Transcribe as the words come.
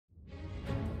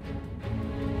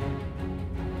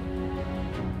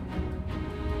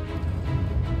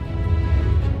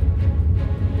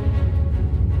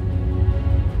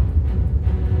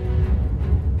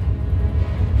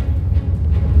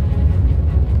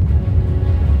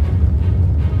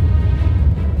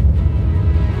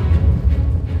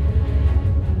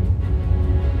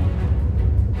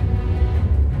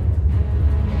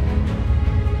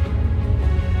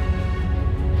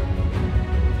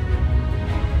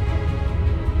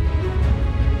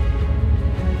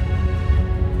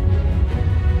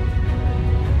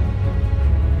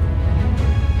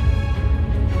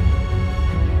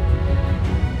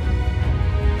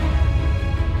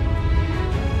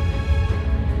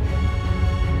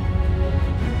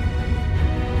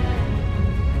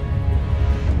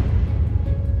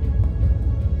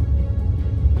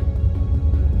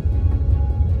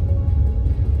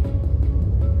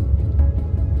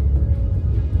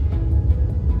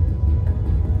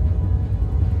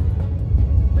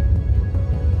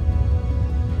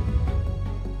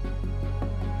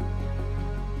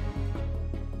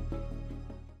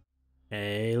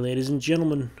and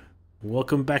gentlemen,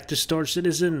 welcome back to Star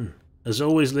Citizen. As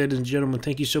always, ladies and gentlemen,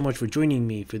 thank you so much for joining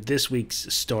me for this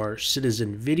week's Star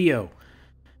Citizen video.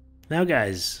 Now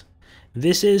guys,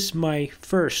 this is my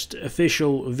first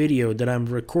official video that I'm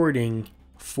recording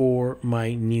for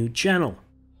my new channel.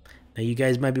 Now you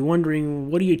guys might be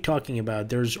wondering, what are you talking about?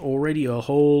 There's already a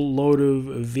whole load of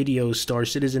videos, Star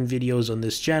Citizen videos on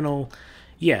this channel.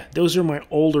 Yeah, those are my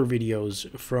older videos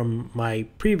from my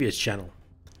previous channel.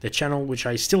 The channel which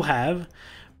I still have,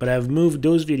 but I've moved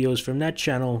those videos from that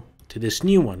channel to this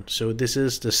new one. So this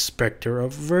is the Spectre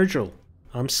of Virgil.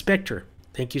 I'm Spectre.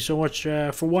 Thank you so much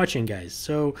for watching, guys.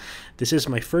 So this is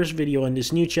my first video on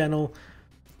this new channel,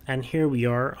 and here we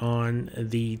are on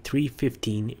the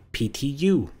 315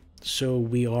 PTU. So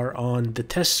we are on the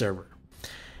test server.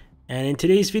 And in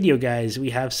today's video, guys,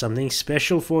 we have something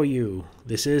special for you.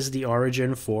 This is the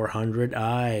Origin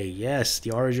 400i. Yes,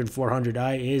 the Origin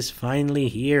 400i is finally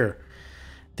here.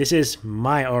 This is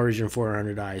my Origin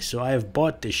 400i, so I have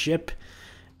bought the ship.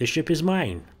 The ship is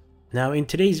mine. Now, in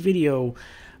today's video,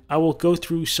 I will go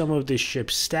through some of the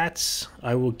ship's stats.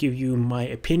 I will give you my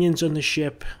opinions on the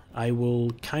ship. I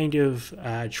will kind of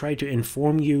try to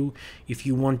inform you if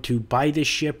you want to buy this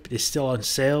ship. It's still on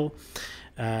sale.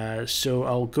 So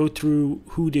I'll go through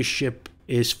who this ship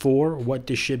is for, what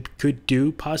the ship could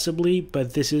do possibly,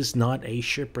 but this is not a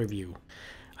ship review.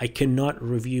 I cannot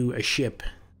review a ship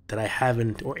that I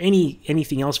haven't, or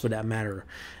anything else for that matter,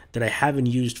 that I haven't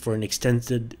used for an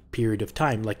extended period of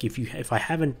time. Like if I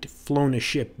haven't flown a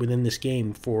ship within this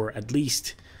game for at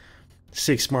least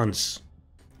 6 months,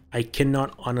 I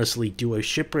cannot honestly do a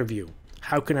ship review.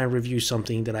 How can I review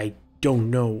something that I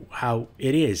don't know how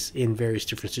it is in various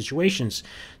different situations?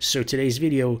 So today's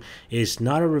video is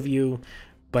not a review,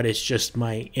 but it's just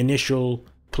my initial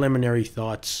preliminary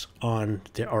thoughts on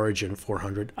the Origin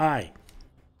 400i.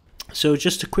 So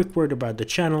just a quick word about the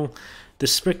channel. The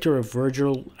Spectre of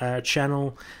Virgil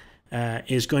channel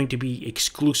is going to be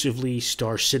exclusively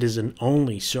Star Citizen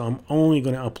only. So I'm only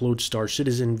going to upload Star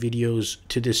Citizen videos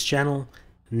to this channel,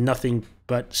 nothing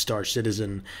but Star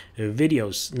Citizen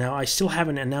videos. Now, I still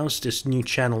haven't announced this new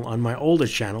channel on my older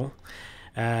channel.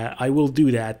 I will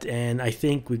do that, and I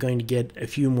think we're going to get a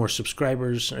few more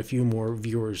subscribers, a few more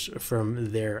viewers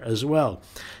from there as well.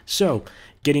 So,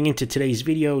 getting into today's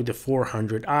video, the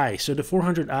 400i. So the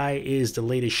 400i is the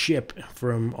latest ship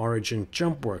from Origin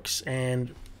Jumpworks,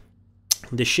 and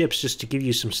the ship's, just to give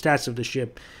you some stats of the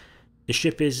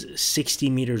ship is 60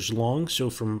 meters long, so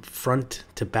from front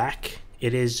to back.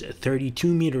 It is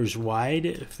 32 meters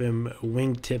wide from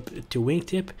wingtip to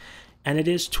wingtip, and it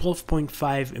is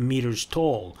 12.5 meters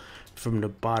tall from the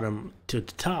bottom to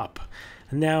the top.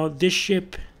 Now, this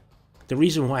ship, the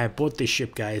reason why I bought this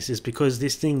ship, guys, is because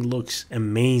this thing looks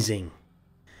amazing.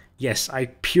 Yes, I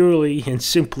purely and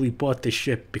simply bought this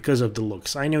ship because of the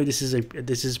looks. I know it's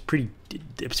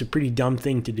a pretty dumb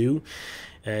thing to do.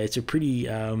 It's a pretty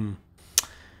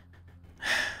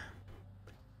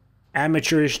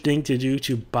amateurish thing to do,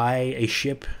 to buy a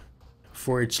ship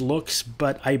for its looks,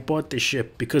 but I bought the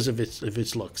ship because of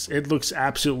its looks. It looks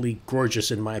absolutely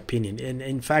gorgeous in my opinion, and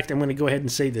in fact, I'm going to go ahead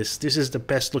and say this is the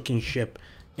best looking ship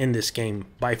in this game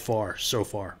by far, so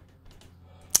far.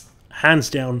 Hands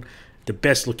down, the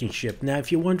best looking ship. Now,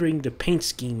 if you're wondering the paint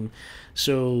scheme,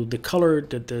 so the color,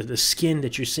 the skin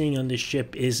that you're seeing on this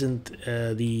ship isn't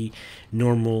the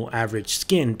normal average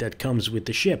skin that comes with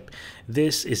the ship.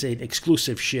 This is an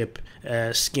exclusive ship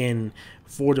skin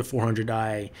for the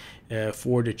 400i,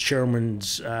 for the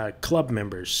chairman's club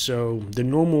members. So the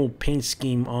normal paint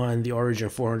scheme on the Origin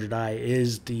 400i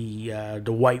is the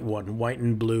white one, white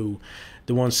and blue,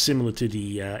 the one similar to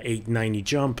the 890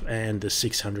 Jump and the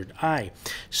 600i.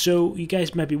 So you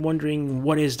guys might be wondering,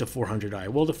 what is the 400i?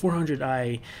 Well, the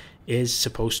 400i is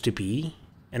supposed to be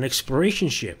an exploration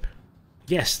ship.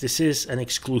 Yes, this is an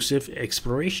exclusive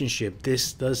exploration ship.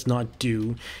 This does not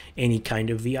do any kind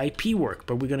of VIP work,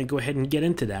 but we're going to go ahead and get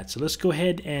into that. So let's go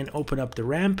ahead and open up the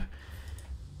ramp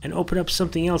and open up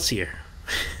something else here.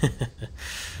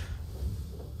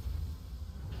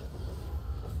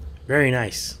 Very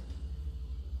nice.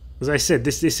 As I said,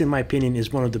 this in my opinion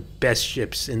is one of the best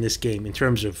ships in this game in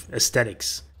terms of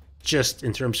aesthetics. Just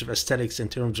in terms of aesthetics, in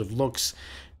terms of looks,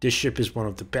 this ship is one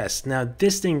of the best. Now,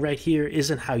 this thing right here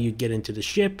isn't how you get into the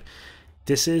ship.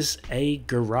 This is a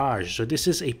garage. So this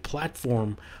is a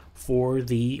platform for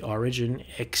the Origin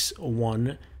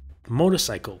X1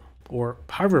 motorcycle or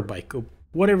hover bike or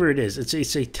whatever it is.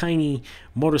 It's a tiny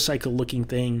motorcycle looking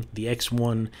thing, the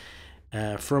X1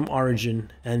 from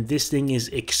Origin, and this thing is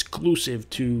exclusive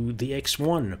to the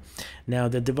X1. Now,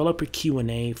 the developer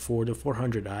Q&A for the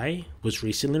 400i was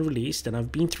recently released, and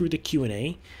I've been through the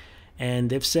Q&A,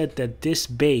 and they've said that this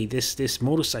bay, this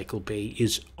motorcycle bay,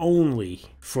 is only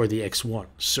for the X1.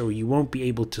 So you won't be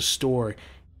able to store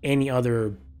any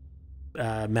other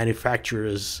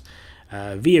manufacturer's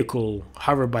vehicle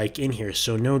hover bike in here.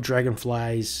 So no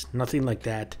Dragonflies, nothing like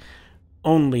that.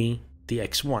 Only the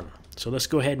X1. So let's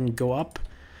go ahead and go up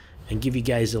and give you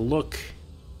guys a look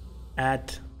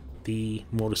at the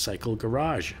motorcycle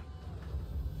garage.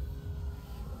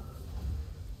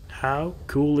 How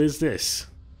cool is this?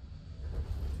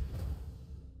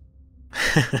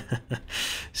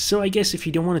 So I guess if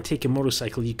you don't want to take a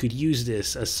motorcycle, you could use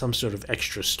this as some sort of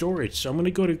extra storage. So I'm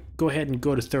going to go ahead and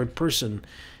go to third person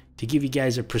to give you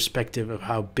guys a perspective of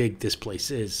how big this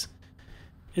place is.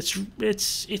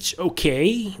 It's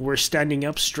okay. We're standing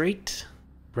up straight,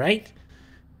 right?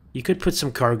 You could put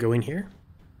some cargo in here.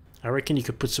 I reckon you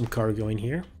could put some cargo in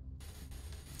here.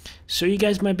 So you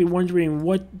guys might be wondering,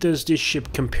 what does this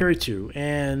ship compare to?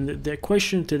 And the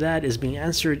question to that is being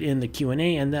answered in the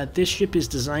Q&A, and that this ship is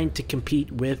designed to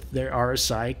compete with their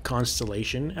RSI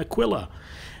Constellation Aquila,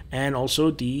 and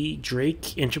also the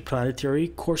Drake Interplanetary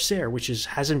Corsair, which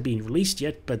hasn't been released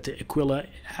yet, but the Aquila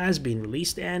has been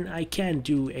released, and I can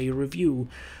do a review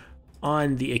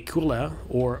on the Aquila,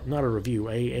 or not a review,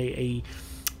 a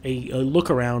look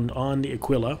around on the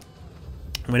Aquila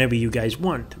whenever you guys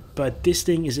want. But this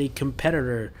thing is a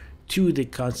competitor to the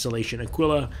Constellation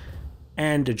Aquila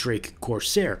and the Drake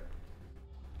Corsair.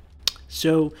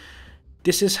 So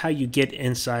this is how you get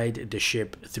inside the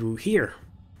ship through here.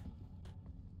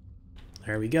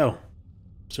 There we go.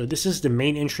 So this is the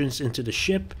main entrance into the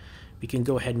ship. We can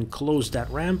go ahead and close that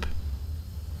ramp.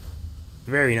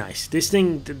 Very nice. This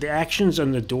thing, the actions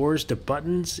on the doors, the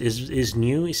buttons is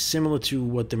new. It's similar to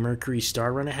what the Mercury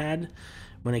Star Runner had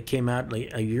when it came out like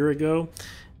a year ago,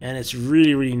 and it's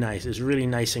really nice. It's really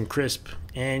nice and crisp.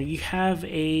 And you have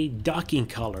a docking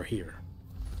collar here.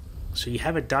 So you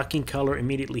have a docking collar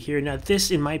immediately here. Now this,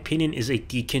 in my opinion, is a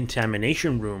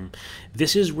decontamination room.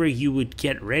 This is where you would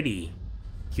get ready.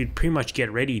 You'd pretty much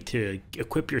get ready to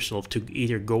equip yourself to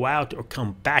either go out or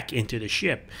come back into the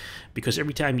ship, because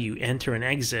every time you enter and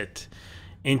exit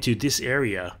into this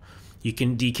area, you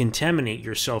can decontaminate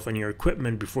yourself and your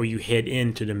equipment before you head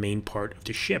into the main part of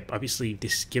the ship. Obviously,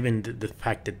 this, given the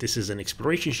fact that this is an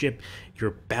exploration ship,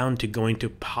 you're bound to go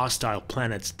into hostile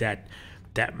planets that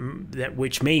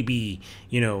which may be,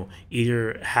 you know,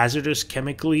 either hazardous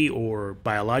chemically or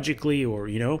biologically, or,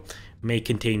 you know, may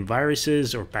contain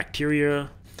viruses or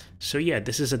bacteria. So yeah,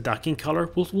 this is a docking collar.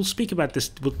 We'll speak about this.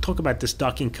 We'll talk about this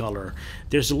docking collar.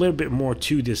 There's a little bit more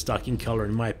to this docking collar,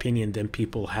 in my opinion, than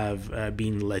people have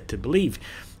been led to believe.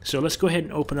 So let's go ahead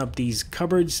and open up these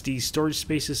cupboards, these storage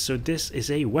spaces. So this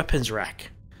is a weapons rack.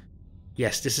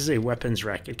 Yes, this is a weapons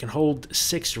rack. It can hold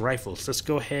 6 rifles. Let's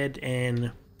go ahead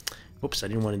and... Oops, I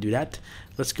didn't want to do that.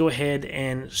 Let's go ahead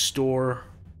and store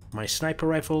my sniper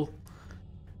rifle.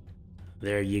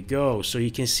 There you go. So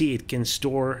you can see it can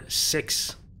store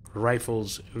 6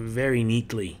 rifles very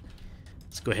neatly.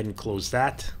 Let's go ahead and close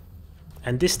that.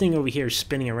 And this thing over here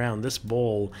spinning around, this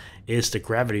ball is the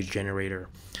gravity generator.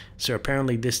 So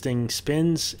apparently this thing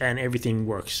spins and everything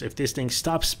works. If this thing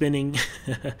stops spinning,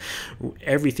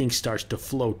 everything starts to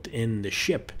float in the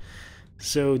ship.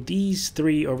 So these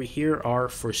 3 over here are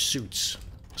for suits.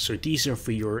 So these are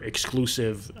for your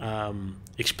exclusive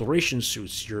exploration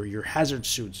suits, your hazard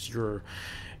suits, your,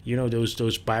 you know, those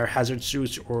biohazard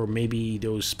suits, or maybe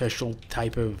those special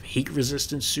type of heat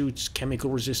resistant suits, chemical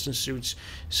resistant suits.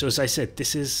 So as I said,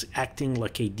 this is acting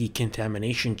like a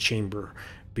decontamination chamber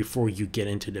before you get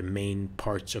into the main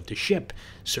parts of the ship.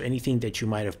 So anything that you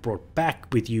might have brought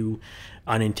back with you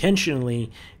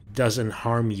unintentionally doesn't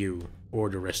harm you or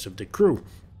the rest of the crew.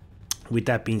 With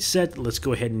that being said, let's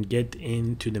go ahead and get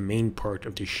into the main part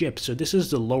of the ship. So this is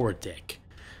the lower deck.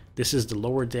 This is the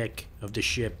lower deck of the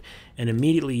ship, and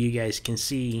immediately you guys can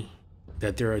see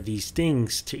that there are these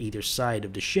things to either side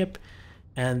of the ship,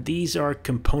 and these are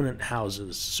component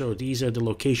houses. So these are the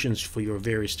locations for your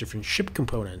various different ship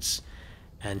components.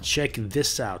 And check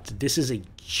this out. This is a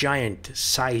giant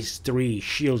size 3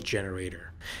 shield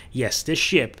generator. Yes, this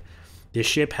ship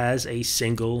has a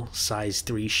single size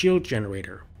 3 shield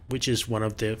generator, which is one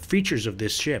of the features of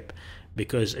this ship,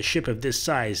 because a ship of this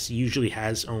size usually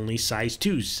has only size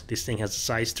 2s. This thing has a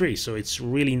size 3, so it's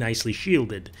really nicely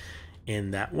shielded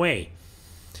in that way.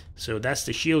 So that's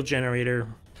the shield generator.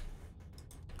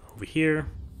 Over here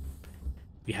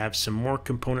we have some more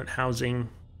component housing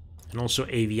and also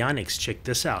avionics. Check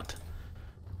this out.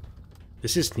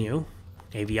 This is new.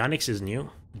 Avionics is new.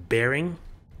 Bearing.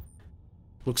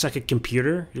 Looks like a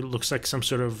computer. It looks like some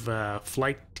sort of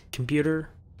flight computer.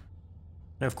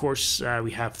 And of course,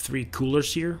 we have 3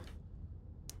 coolers here.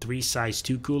 3 size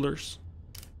 2 coolers.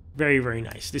 Very, very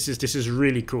nice. This is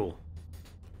really cool.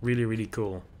 Really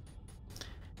cool.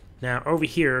 Now over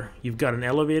here, you've got an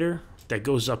elevator that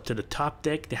goes up to the top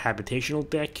deck, the habitational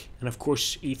deck. And of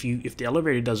course, if the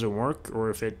elevator doesn't work, or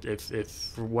if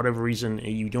for whatever reason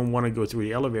you don't want to go through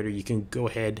the elevator, you can go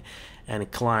ahead and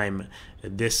climb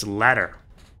this ladder.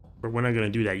 But we're not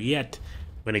going to do that yet.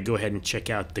 I'm going to go ahead and check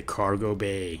out the cargo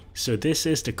bay. So this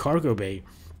is the cargo bay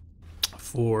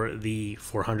for the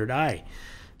 400i.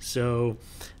 So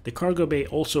the cargo bay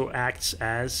also acts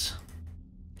as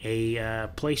a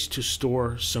place to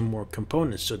store some more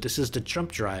components. So this is the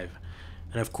jump drive,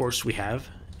 and of course we have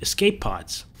escape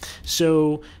pods.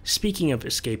 So speaking of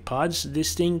escape pods,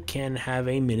 this thing can have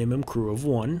a minimum crew of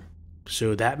 1.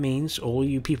 So that means all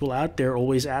you people out there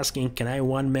always asking, can I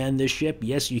one-man this ship?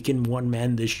 Yes, you can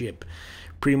one-man this ship.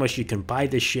 Pretty much you can buy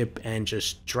this ship and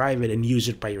just drive it and use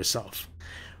it by yourself.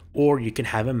 Or you can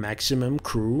have a maximum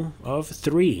crew of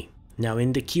 3. Now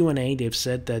in the Q&A, they've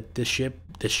said that the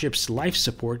ship's life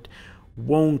support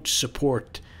won't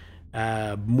support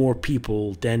more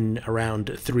people than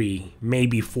around 3,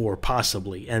 maybe 4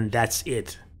 possibly, and that's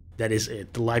it. That is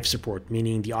it. The life support,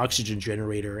 meaning the oxygen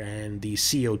generator and the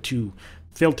CO2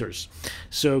 filters.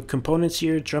 So components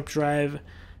here: jump drive,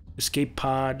 escape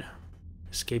pod.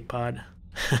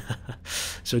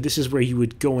 So this is where you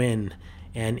would go in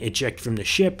and eject from the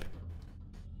ship.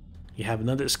 You have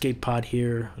another escape pod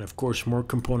here, and of course more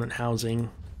component housing.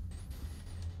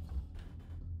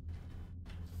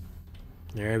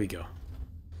 There we go.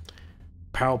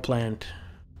 Power plant,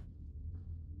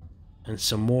 and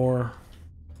some more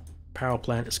power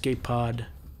plant, escape pod.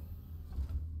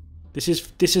 This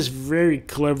is very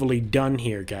cleverly done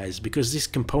here, guys, because these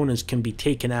components can be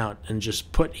taken out and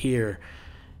just put here.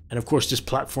 And of course this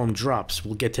platform drops,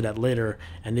 we'll get to that later,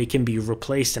 and they can be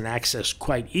replaced and accessed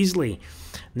quite easily.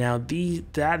 Now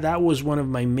that was one of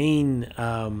my main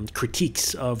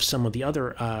critiques of some of the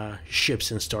other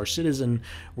ships in Star Citizen,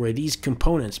 where these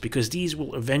components, because these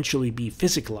will eventually be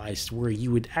physicalized, where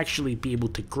you would actually be able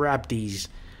to grab these,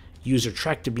 use a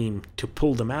tractor beam to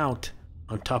pull them out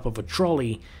on top of a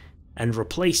trolley and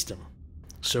replace them.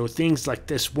 So things like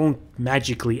this won't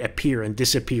magically appear and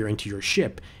disappear into your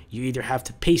ship. You either have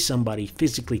to pay somebody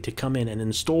physically to come in and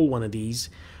install one of these,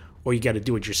 or you got to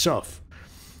do it yourself.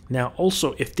 Now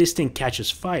also, if this thing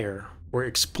catches fire or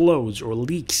explodes or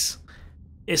leaks,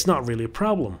 it's not really a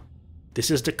problem. This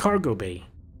is the cargo bay.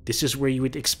 This is where you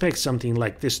would expect something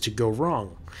like this to go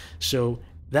wrong. So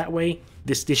that way,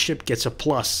 this ship gets a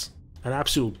plus, an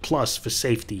absolute plus for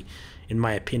safety, in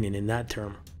my opinion, in that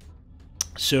term.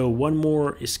 So one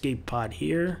more escape pod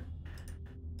here,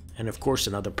 and of course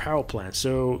another power plant.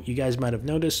 So you guys might have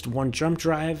noticed 1 jump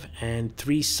drive and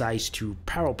 3 size 2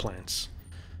 power plants,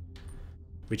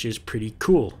 which is pretty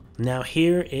cool. Now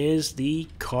here is the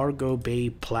cargo bay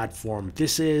platform.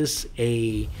 This is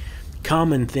a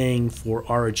common thing for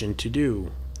Origin to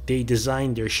do. They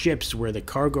designed their ships where the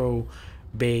cargo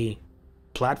bay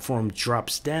platform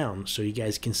drops down, so you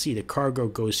guys can see the cargo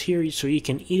goes here. So you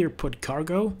can either put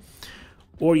cargo,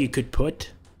 or you could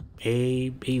put a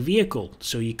vehicle.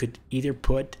 So you could either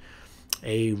put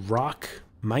a rock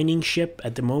mining ship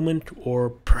at the moment, or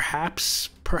perhaps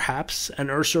an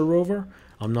Ursa rover.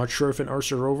 I'm not sure if an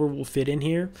Ursa rover will fit in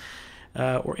here,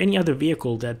 or any other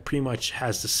vehicle that pretty much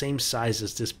has the same size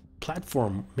as this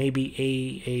platform. Maybe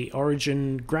a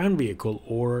Origin ground vehicle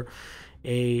or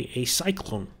a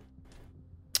Cyclone.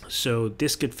 So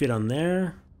this could fit on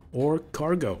there, or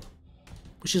cargo,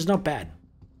 which is not bad.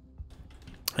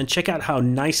 And check out how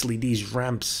nicely these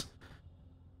ramps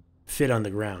fit on the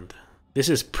ground. This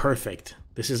is perfect.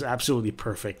 This is absolutely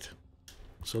perfect.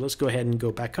 So let's go ahead and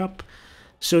go back up.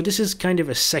 So this is kind of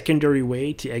a secondary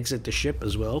way to exit the ship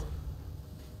as well.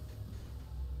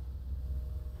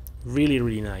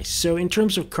 Really nice. So in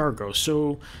terms of cargo,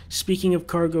 so speaking of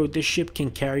cargo, this ship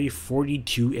can carry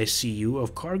 42 SCU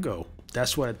of cargo.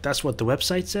 That's what the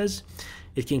website says.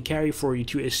 It can carry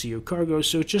 42 SCU cargo.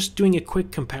 So just doing a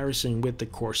quick comparison with the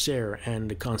Corsair and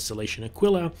the Constellation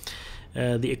Aquila,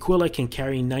 the Aquila can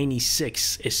carry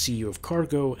 96 SCU of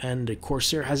cargo, and the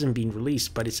Corsair hasn't been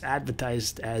released, but it's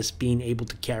advertised as being able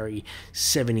to carry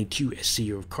 72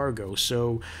 SCU of cargo.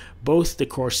 So both the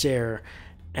Corsair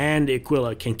and the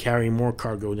Aquila can carry more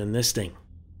cargo than this thing.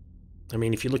 I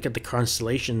mean, if you look at the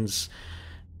Constellation's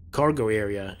cargo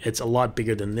area, it's a lot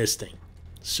bigger than this thing.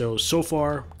 So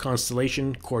far,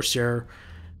 Constellation, Corsair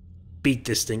beat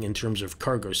this thing in terms of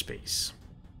cargo space.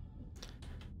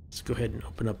 Let's go ahead and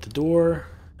open up the door,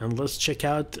 and let's check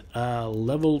out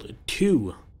level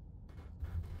 2.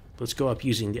 Let's go up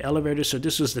using the elevator. So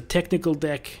this was the technical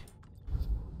deck.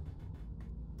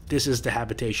 this is the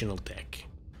habitational deck.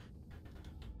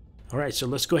 Alright, so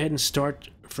let's go ahead and start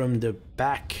from the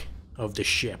back of the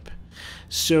ship.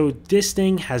 So this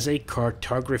thing has a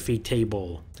cartography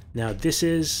table. Now this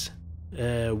is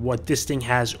what this thing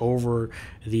has over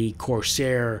the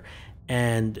Corsair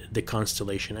and the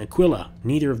Constellation Aquila.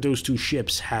 Neither of those two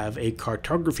ships have a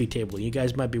cartography table. You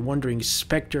guys might be wondering,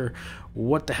 Spectre,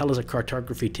 what the hell is a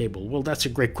cartography table? Well, that's a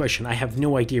great question. I have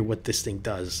no idea what this thing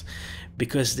does,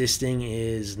 because this thing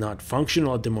is not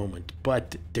functional at the moment.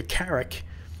 But the Carrack,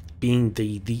 being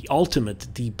the ultimate,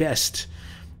 the best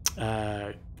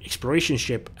exploration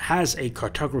ship, has a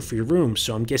cartography room,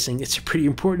 so I'm guessing it's a pretty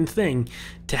important thing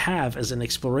to have as an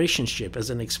exploration ship, as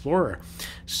an explorer.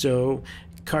 So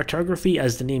cartography,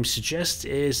 as the name suggests,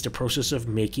 is the process of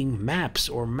making maps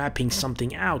or mapping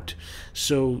something out.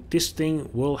 So this thing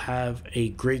will have a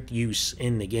great use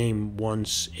in the game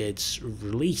once it's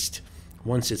released,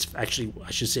 once it's actually, I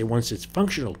should say, once it's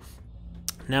functional.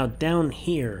 Now down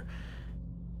here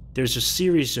there's a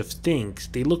series of things.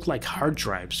 They look like hard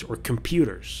drives or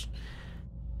computers.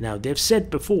 Now, they've said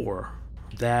before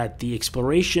that the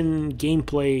exploration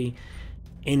gameplay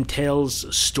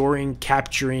entails storing,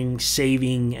 capturing,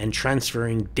 saving, and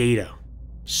transferring data.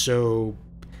 So,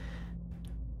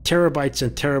 terabytes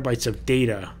and terabytes of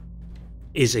data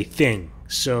is a thing.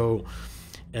 So,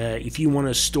 if you want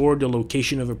to store the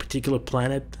location of a particular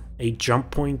planet, a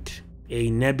jump point, a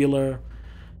nebula,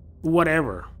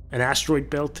 whatever, an asteroid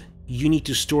belt, you need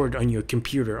to store it on your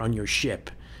computer, on your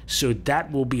ship. So that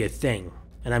will be a thing.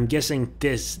 And I'm guessing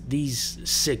these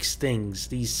 6 things,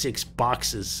 these 6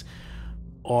 boxes,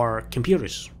 are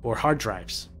computers or hard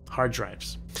drives.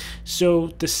 So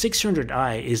the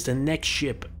 600i is the next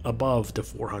ship above the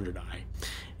 400i.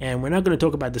 And we're not going to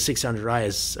talk about the 600i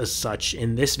as such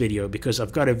in this video, because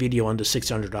I've got a video on the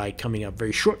 600i coming up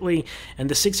very shortly, and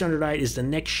the 600i is the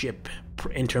next ship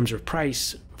in terms of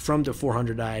price from the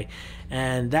 400i,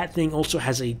 and that thing also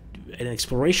has an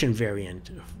exploration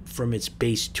variant from its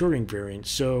base touring variant.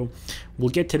 So we'll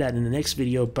get to that in the next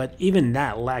video, but even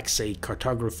that lacks a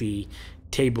cartography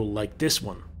table like this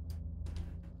one.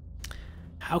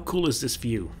 How cool is this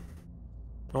view?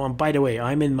 Oh, and by the way,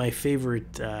 I'm in my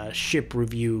favorite ship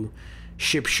review,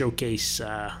 ship showcase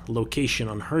location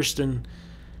on Hurston.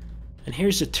 And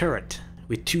here's a turret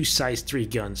with 2 size 3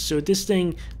 guns. So this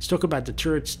thing, let's talk about the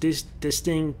turrets. This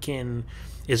thing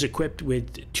is equipped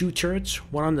with 2 turrets,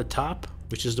 one on the top,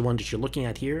 which is the one that you're looking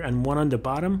at here, and one on the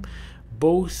bottom.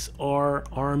 Both are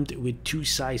armed with 2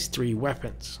 size 3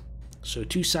 weapons. So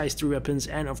 2 size 3 weapons,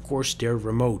 and of course they're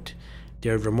remote.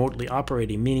 They're remotely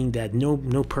operating, meaning that no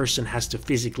person has to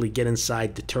physically get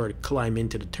inside the turret, climb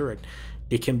into the turret.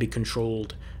 They can be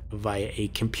controlled via a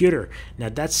computer. Now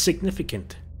that's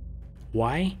significant.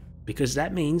 Why? Because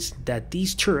that means that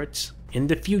these turrets in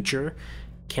the future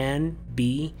can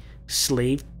be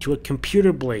slaved to a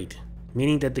computer blade,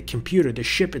 meaning that the computer, the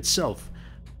ship itself,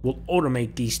 will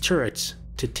automate these turrets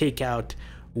to take out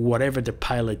whatever the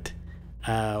pilot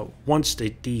wants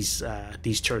these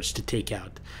turrets to take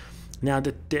out. Now,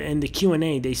 in the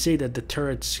Q&A, they say that the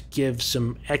turrets give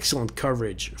some excellent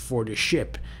coverage for the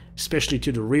ship, especially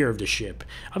to the rear of the ship.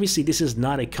 Obviously, this is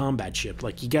not a combat ship.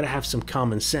 Like, you gotta have some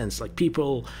common sense. Like,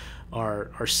 people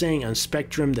are saying on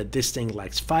Spectrum that this thing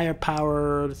lacks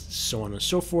firepower, so on and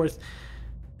so forth.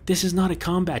 This is not a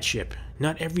combat ship.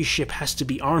 Not every ship has to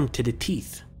be armed to the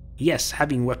teeth. Yes,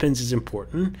 having weapons is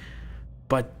important,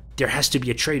 but there has to be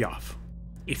a trade-off.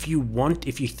 If you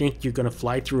think you're going to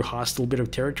fly through a hostile bit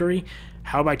of territory,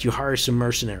 how about you hire some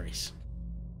mercenaries,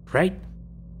 right?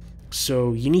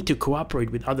 So you need to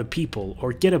cooperate with other people,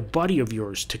 or get a buddy of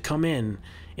yours to come in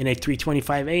a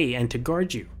 325A and to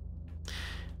guard you.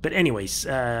 But anyways,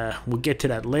 we'll get to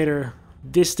that later.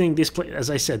 This place, as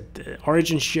I said,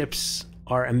 Origin ships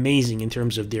are amazing in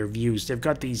terms of their views. They've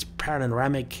got these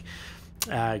panoramic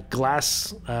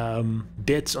glass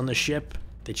bits on the ship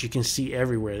that you can see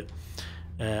everywhere.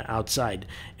 Outside.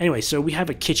 Anyway, so we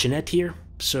have a kitchenette here.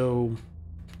 So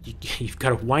you've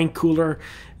got a wine cooler.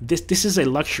 This is a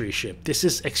luxury ship. This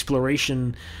is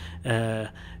exploration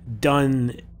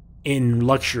done in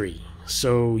luxury.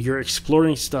 So you're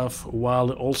exploring stuff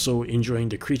while also enjoying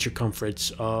the creature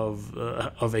comforts of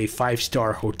a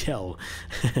 5-star hotel,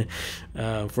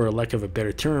 for a lack of a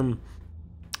better term.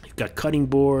 You've got cutting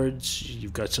boards.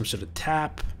 You've got some sort of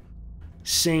tap,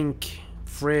 sink,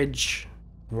 fridge,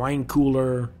 wine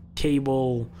cooler,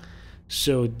 table.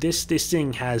 So this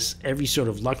thing has every sort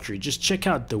of luxury. Just check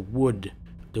out the wood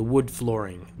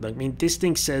flooring. I mean, this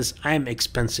thing says I'm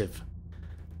expensive.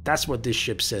 That's what this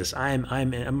ship says. I'm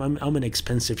an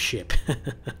expensive ship.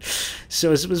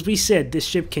 So as we said, this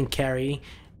ship can carry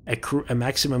a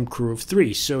maximum crew of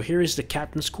 3. So here is the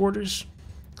captain's quarters.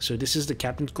 So this is the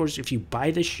captain's quarters. If you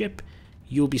buy this ship,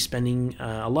 you'll be spending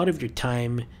a lot of your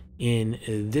time in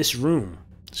this room.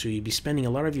 So you'll be spending a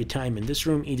lot of your time in this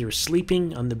room, either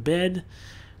sleeping on the bed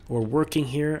or working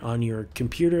here on your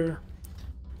computer.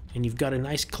 And you've got a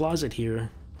nice closet here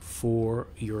for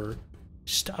your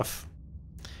stuff.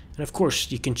 And of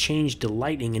course, you can change the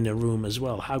lighting in the room as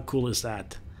well. How cool is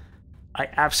that? I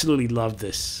absolutely love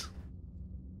this.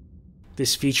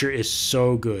 This feature is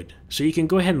so good. So you can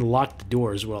go ahead and lock the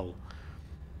door as well.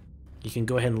 You can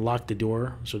go ahead and lock the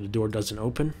door so the door doesn't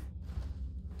open.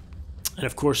 And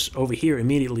of course, over here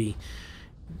immediately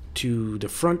to the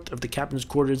front of the captain's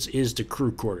quarters is the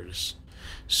crew quarters.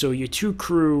 So your 2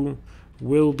 crew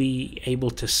will be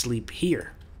able to sleep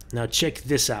here. Now check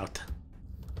this out.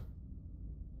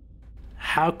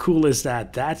 How cool is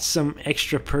that? That's some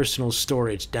extra personal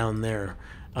storage down there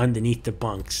underneath the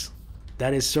bunks.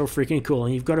 That is so freaking cool.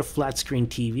 And you've got a flat screen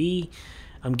TV.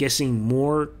 I'm guessing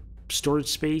more storage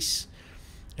space.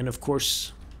 And of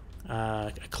course,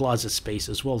 a closet space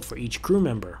as well for each crew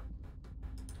member.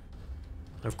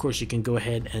 Of course, you can go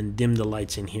ahead and dim the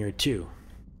lights in here too.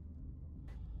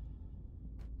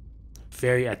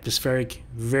 Very atmospheric,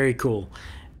 very cool.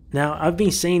 Now, I've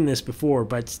been saying this before,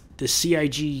 but the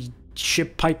CIG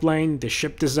ship pipeline, the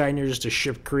ship designers, the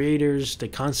ship creators, the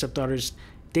concept artists,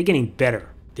 they're getting better.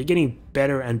 They're getting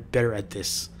better and better at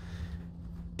this.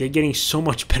 They're getting so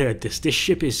much better at this. This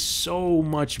ship is so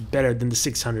much better than the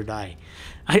 600i.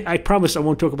 I promise I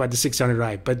won't talk about the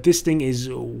 600i, but this thing is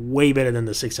way better than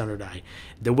the 600i.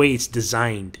 The way it's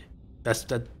designed,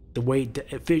 the way the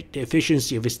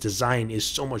efficiency of its design is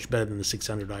so much better than the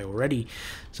 600i already.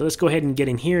 So let's go ahead and get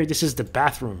in here. This is the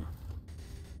bathroom.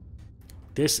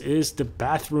 This is the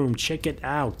bathroom. Check it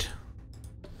out.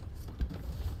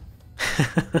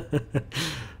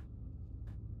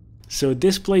 So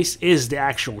this place is the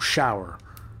actual shower.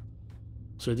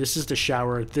 So this is the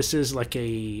shower. This is like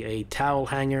a towel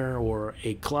hanger or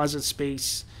a closet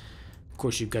space. Of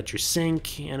course, you've got your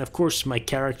sink. And of course, my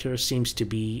character seems to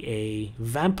be a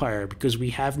vampire because we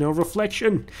have no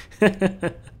reflection.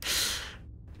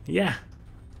 Yeah.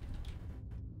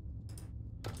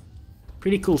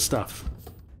 Pretty cool stuff.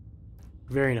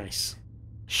 Very nice.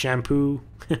 Shampoo.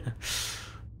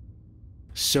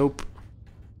 Soap.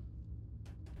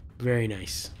 Very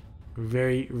nice.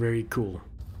 Very, very cool.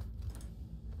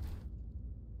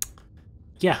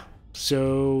 Yeah,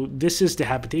 so this is the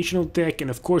habitational deck, and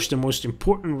of course the most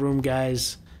important room,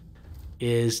 guys,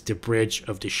 is the bridge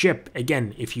of the ship.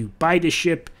 Again, if you buy the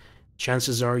ship,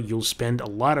 chances are you'll spend a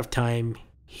lot of time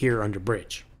here on the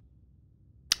bridge.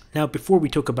 Now, before we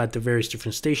talk about the various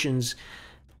different stations,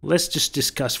 let's just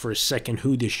discuss for a second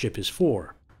who this ship is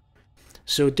for.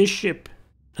 So this ship,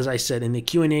 as I said in the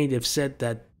Q&A, they've said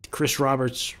that Chris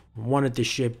Roberts wanted this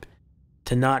ship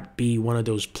to not be one of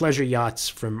those pleasure yachts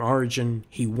from Origin.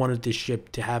 He wanted this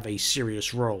ship to have a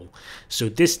serious role. So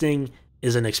this thing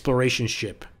is an exploration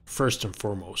ship, first and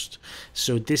foremost.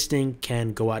 So this thing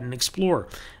can go out and explore.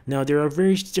 Now, there are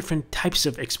various different types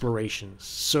of explorations.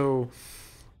 So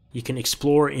you can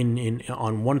explore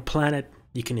on one planet.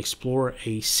 You can explore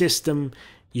a system.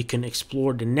 You can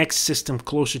explore the next system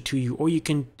closer to you. Or you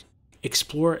can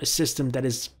explore a system that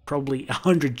is probably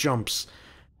 100 jumps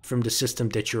from the system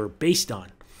that you're based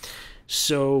on.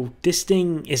 So this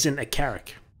thing isn't a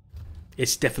Carrack.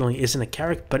 It definitely isn't a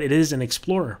Carrack, but it is an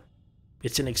explorer.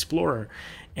 It's an explorer,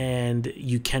 and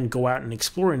you can go out and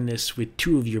explore in this with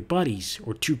 2 of your buddies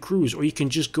or 2 crews, or you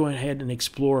can just go ahead and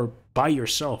explore by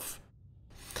yourself.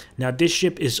 Now, this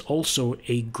ship is also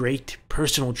a great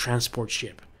personal transport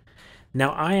ship.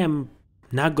 Now, I am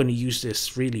not going to use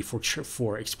this really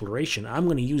for exploration. I'm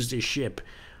going to use this ship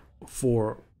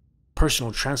for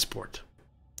personal transport.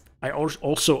 I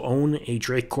also own a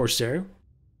Drake Corsair,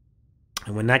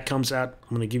 and when that comes out, I'm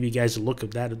going to give you guys a look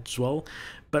of that as well.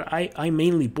 But I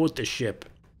mainly bought this ship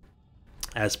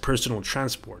as personal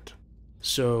transport.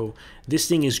 So this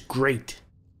thing is great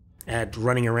at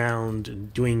running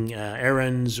around, doing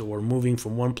errands, or moving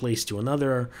from one place to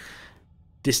another.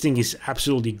 This thing is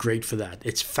absolutely great for that.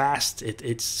 It's fast,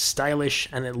 it's stylish,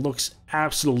 and it looks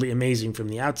absolutely amazing from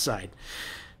the outside.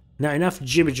 Now, enough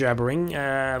jibber-jabbering.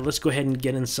 Let's go ahead and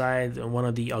get inside one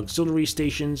of the auxiliary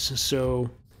stations. So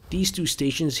these 2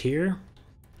 stations here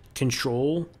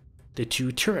control the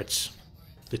 2 turrets,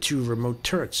 the 2 remote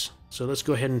turrets. So let's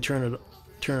go ahead and turn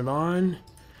it on.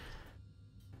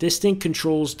 This thing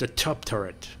controls the top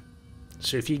turret.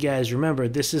 So if you guys remember,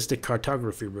 this is the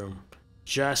cartography room,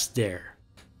 just there.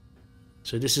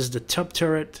 So this is the top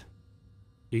turret.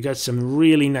 You got some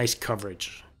really nice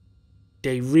coverage.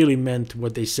 they really meant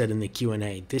what they said in the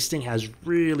Q&A. This thing has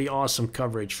really awesome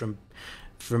coverage from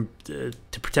to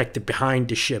protect the behind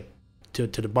the ship to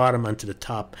the bottom and to the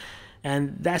top,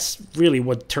 and that's really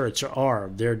what turrets are.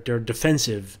 They're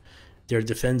defensive. They're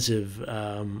defensive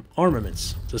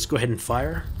armaments. Let's go ahead and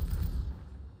fire.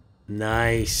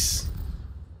 Nice.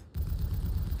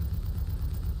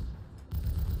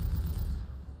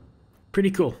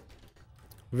 Pretty cool.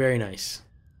 Very nice.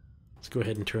 Let's go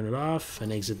ahead and turn it off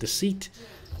and exit the seat.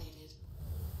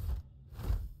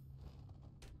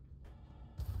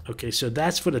 Okay, so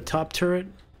that's for the top turret.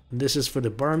 This is for the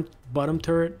bottom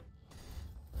turret.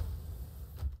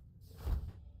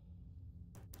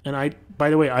 And by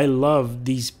the way, I love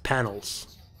these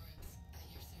panels.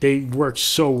 They work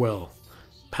so well.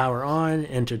 Power on,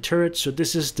 enter turret. So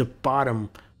this is the bottom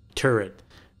turret.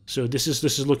 So this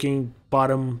is looking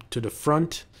bottom to the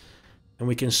front, and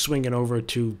we can swing it over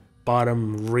to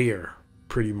bottom rear,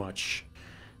 pretty much.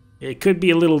 It could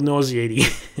be a little nauseating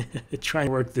to try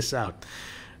and work this out,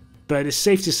 but it's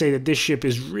safe to say that this ship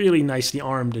is really nicely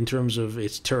armed in terms of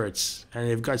its turrets, and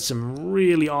they've got some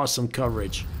really awesome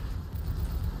coverage.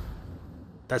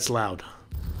 That's loud.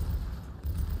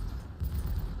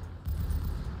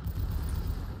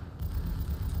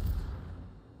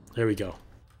 There we go.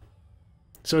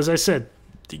 So as I said,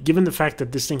 given the fact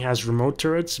that this thing has remote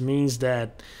turrets, means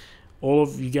that all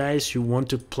of you guys who want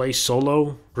to play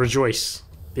solo, rejoice.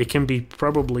 They can be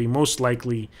probably most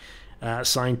likely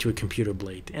assigned to a computer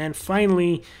blade. And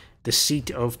finally, the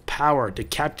seat of power, the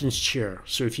captain's chair.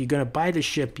 So if you're going to buy the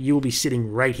ship, you will be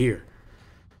sitting right here.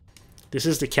 This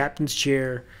is the captain's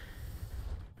chair.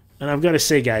 And I've got to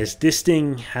say, guys, this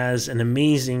thing has an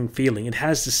amazing feeling. It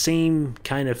has the same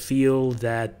kind of feel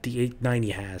that the 890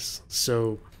 has.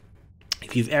 So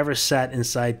if you've ever sat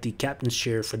inside the captain's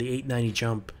chair for the 890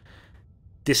 jump,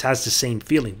 this has the same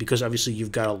feeling, because obviously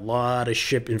you've got a lot of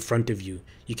ship in front of you.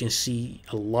 You can see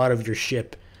a lot of your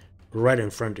ship right in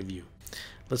front of you.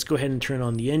 Let's go ahead and turn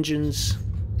on the engines.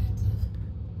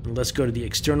 And let's go to the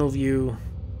external view.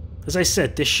 As I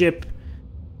said, this ship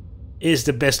is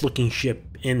the best looking ship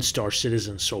in Star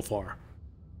Citizen so far.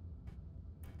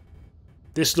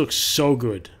 This looks so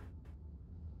good.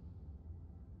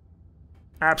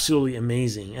 Absolutely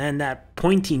amazing. And that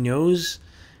pointy nose,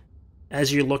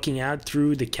 as you're looking out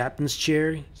through the captain's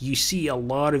chair, you see a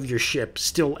lot of your ship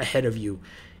still ahead of you.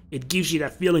 It gives you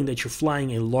that feeling that you're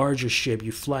flying a larger ship.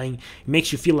 It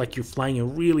makes you feel like you're flying a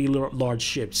really large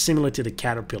ship, similar to the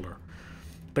Caterpillar.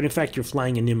 But in fact, you're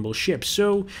flying a nimble ship.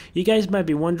 So you guys might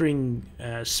be wondering,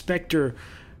 Spectre,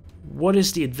 what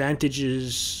is the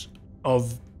advantages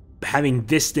of having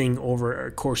this thing over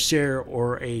a Corsair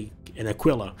or an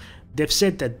Aquila? They've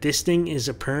said that this thing is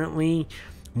apparently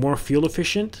more fuel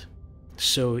efficient,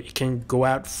 so it can go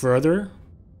out further.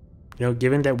 You know,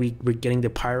 given that we're getting the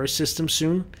Pyro system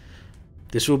soon,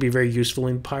 this will be very useful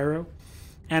in Pyro.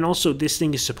 And also, this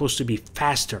thing is supposed to be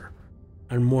faster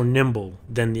and more nimble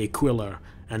than the Aquila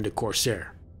and the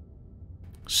Corsair.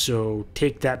 So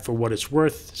take that for what it's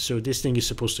worth. So this thing is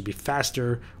supposed to be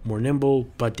faster, more nimble,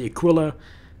 but the Aquila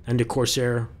and the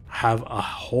Corsair have a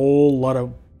whole lot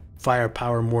of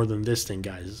firepower more than this thing,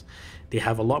 guys. They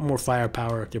have a lot more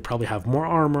firepower, they probably have more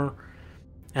armor,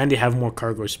 and they have more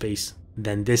cargo space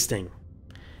than this thing.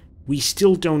 We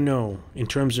still don't know, in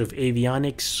terms of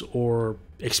avionics or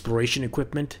exploration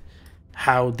equipment,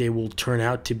 how they will turn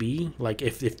out to be. Like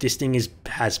if this thing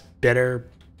has better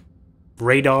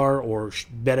radar or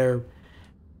better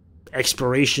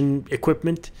exploration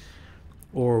equipment,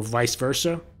 or vice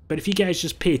versa. But if you guys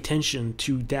just pay attention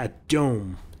to that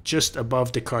dome just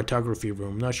above the cartography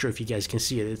room, not sure if you guys can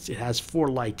see it, it has 4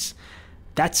 lights.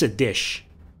 That's a dish.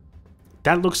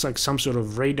 That looks like some sort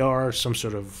of radar, some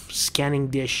sort of scanning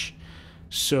dish.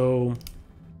 So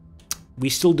we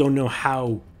still don't know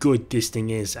how good this thing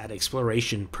is at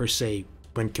exploration per se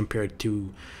when compared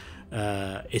to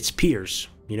its peers,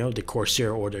 you know, the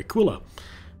Corsair or the Aquila.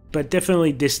 But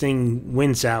definitely this thing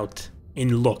wins out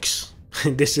in looks.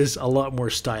 This is a lot more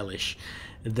stylish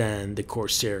than the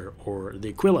Corsair or the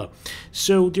Aquila.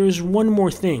 So there's one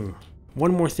more thing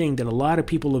that a lot of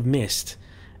people have missed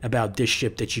about this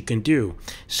ship that you can do.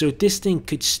 So this thing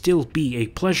could still be a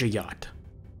pleasure yacht.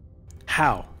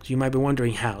 How? So you might be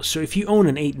wondering how. So if you own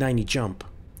an 890 Jump,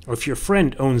 or if your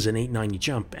friend owns an 890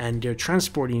 Jump and they're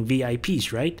transporting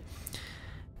VIPs, right?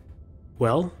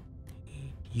 Well,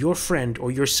 your friend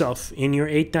or yourself in your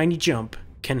 890 Jump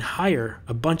can hire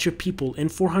a bunch of people in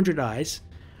 400 Eyes,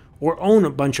 or own a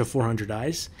bunch of 400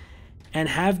 Eyes, and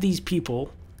have these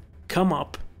people come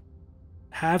up,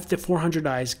 have the 400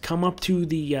 Eyes come up to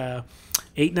the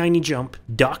 890 Jump,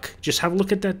 dock, just have a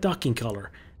look at that docking color,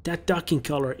 that docking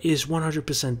collar is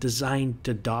 100% designed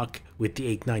to dock with the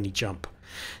 890 jump.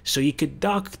 So you could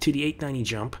dock to the 890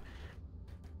 jump,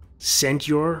 send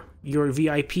your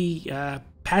VIP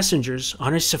passengers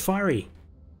on a safari,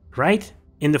 right?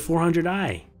 In the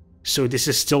 400i. So this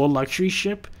is still a luxury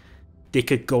ship. They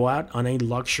could go out on a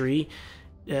luxury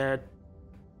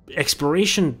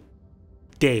exploration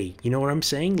day. You know what I'm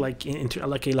saying? Like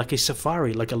like a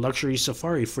safari, like a luxury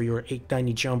safari for your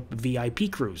 890 jump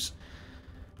VIP cruise.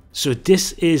 So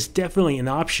this is definitely an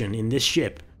option in this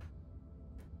ship.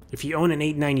 If you own an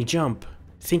 890 jump,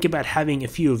 think about having a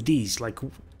few of these, like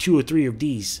 2 or 3 of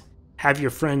these. Have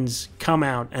your friends come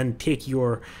out and take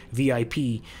your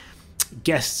VIP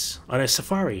guests on a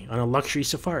safari, on a luxury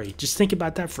safari. Just think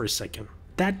about that for a second.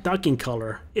 That docking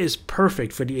color is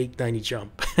perfect for the 890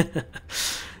 jump.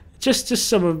 just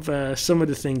some of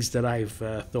the things that I've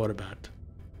thought about.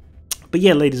 But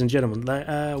yeah, ladies and gentlemen,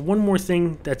 one more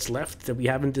thing that's left that we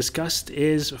haven't discussed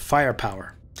is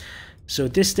firepower. So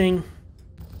this thing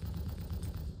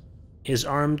is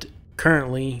armed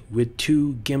currently with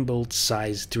 2 gimbal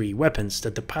size 3 weapons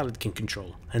that the pilot can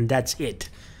control, and that's it.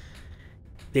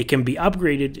 They can be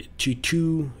upgraded to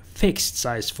 2 fixed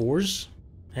size 4s,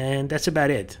 and that's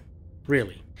about it,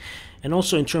 really. And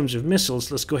also in terms of missiles,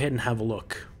 let's go ahead and have a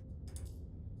look.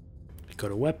 Go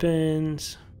to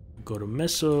weapons, go to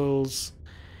missiles,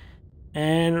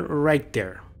 and right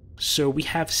there. So we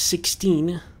have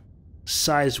 16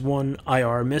 size 1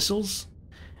 IR missiles,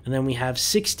 and then we have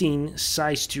 16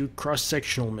 size 2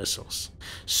 cross-sectional missiles.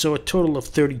 So a total of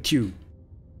 32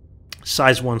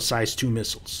 size 1, size 2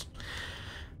 missiles.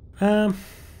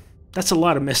 That's a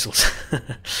lot of missiles.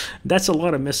 That's a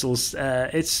lot of missiles.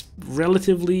 It's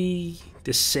relatively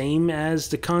the same as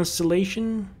the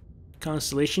Constellation.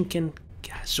 Constellation can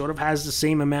sort of has the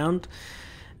same amount.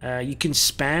 You can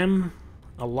spam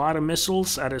a lot of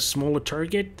missiles at a smaller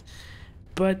target,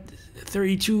 but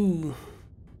 32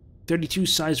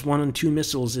 size 1 and 2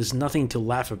 missiles is nothing to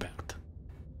laugh about.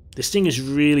 This thing is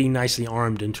really nicely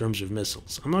armed in terms of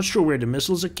missiles. I'm not sure where the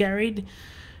missiles are carried,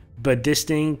 but this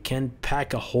thing can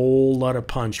pack a whole lot of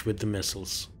punch with the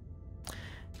missiles.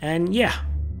 And yeah,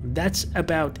 that's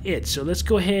about it. So let's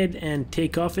go ahead and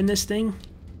take off in this thing.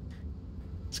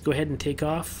 Let's go ahead and take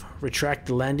off. Retract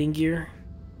the landing gear.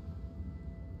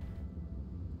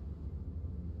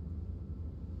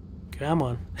 Come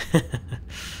on.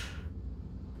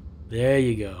 There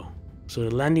you go. So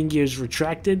the landing gear is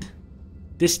retracted.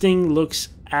 This thing looks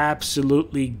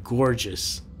absolutely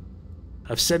gorgeous.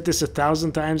 I've said this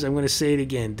 1,000 times. I'm going to say it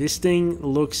again. This thing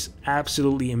looks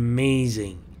absolutely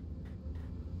amazing.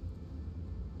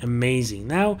 Amazing.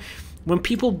 Now, when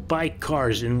people buy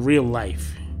cars in real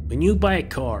life, when you buy a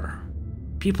car,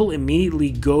 people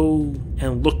immediately go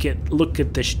and look at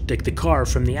the car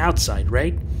from the outside,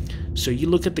 right? So you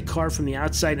look at the car from the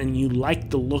outside and you like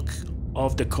the look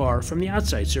of the car from the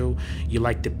outside. So you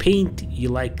like the paint, you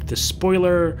like the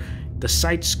spoiler, the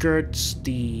side skirts,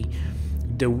 the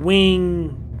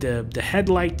wing, the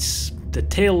headlights, the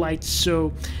tail lights.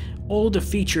 So all the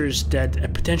features that a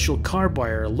potential car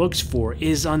buyer looks for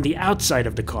is on the outside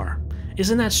of the car.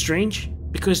 Isn't that strange?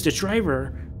 Because the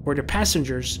driver or the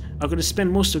passengers are going to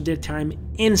spend most of their time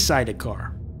inside the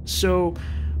car. So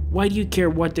why do you care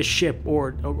what the ship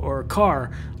or a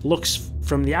car looks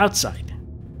from the outside?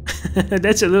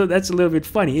 That's a little bit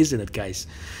funny, isn't it, guys?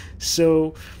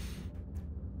 So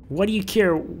what do you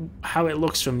care how it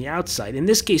looks from the outside? In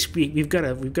this case, we've got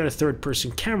a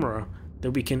third-person camera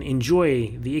that we can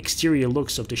enjoy the exterior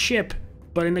looks of the ship,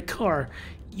 but in the car,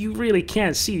 you really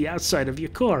can't see the outside of your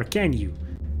car, can you?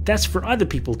 That's for other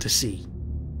people to see.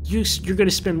 You're going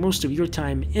to spend most of your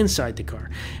time inside the car,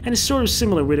 and it's sort of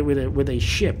similar with a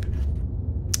ship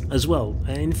as well.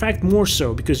 And in fact, more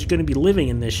so, because you're going to be living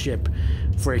in this ship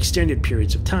for extended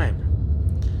periods of time.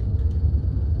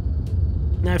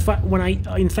 Now, when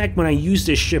I use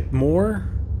this ship more,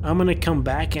 I'm gonna come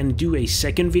back and do a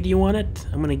second video on it.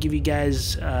 I'm gonna give you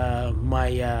guys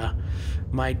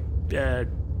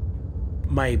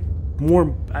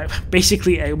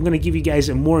basically I'm gonna give you guys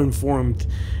a more informed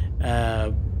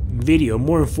video,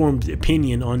 more informed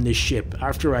opinion on this ship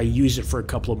after I use it for a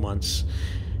couple of months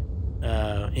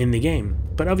in the game.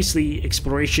 But obviously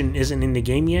exploration isn't in the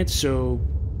game yet, so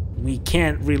we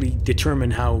can't really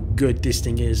determine how good this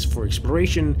thing is for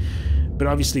exploration, but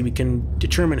obviously we can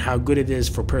determine how good it is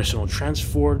for personal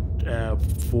transport,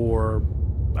 for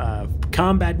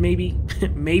combat maybe,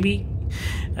 maybe,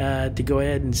 to go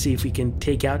ahead and see if we can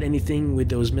take out anything with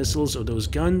those missiles or those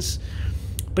guns.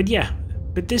 But yeah,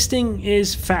 but this thing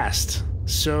is fast.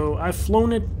 So I've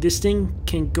flown it. This thing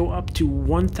can go up to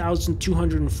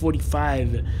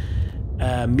 1,245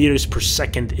 meters per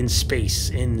second in space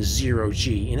in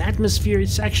 0G. In atmosphere,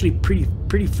 it's actually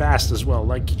pretty fast as well.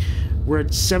 Like, we're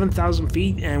at 7,000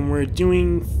 feet and we're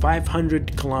doing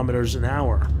 500 kilometers an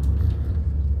hour,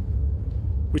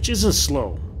 which isn't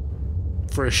slow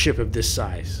for a ship of this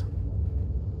size.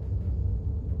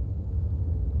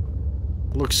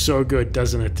 Looks so good,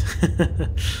 doesn't it?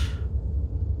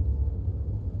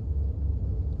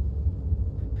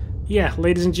 Yeah,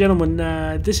 ladies and gentlemen,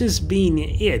 this has been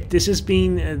it. This has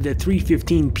been the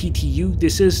 315 PTU.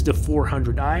 This is the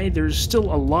 400i. There's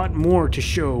still a lot more to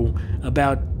show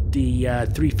about the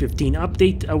 315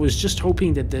 update. I was just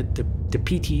hoping that the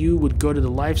PTU would go to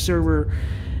the live server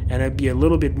and I'd be a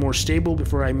little bit more stable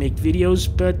before I make videos,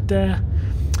 but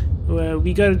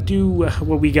we gotta do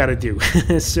what we gotta do.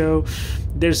 So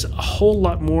there's a whole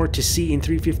lot more to see in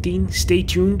 315. Stay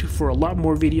tuned for a lot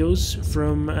more videos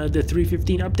from the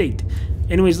 315 update.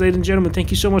 Anyways, ladies and gentlemen,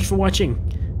 thank you so much for watching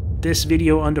this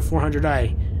video on the 400i.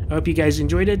 I hope you guys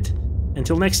enjoyed it.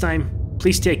 Until next time,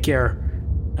 please take care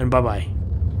and bye-bye.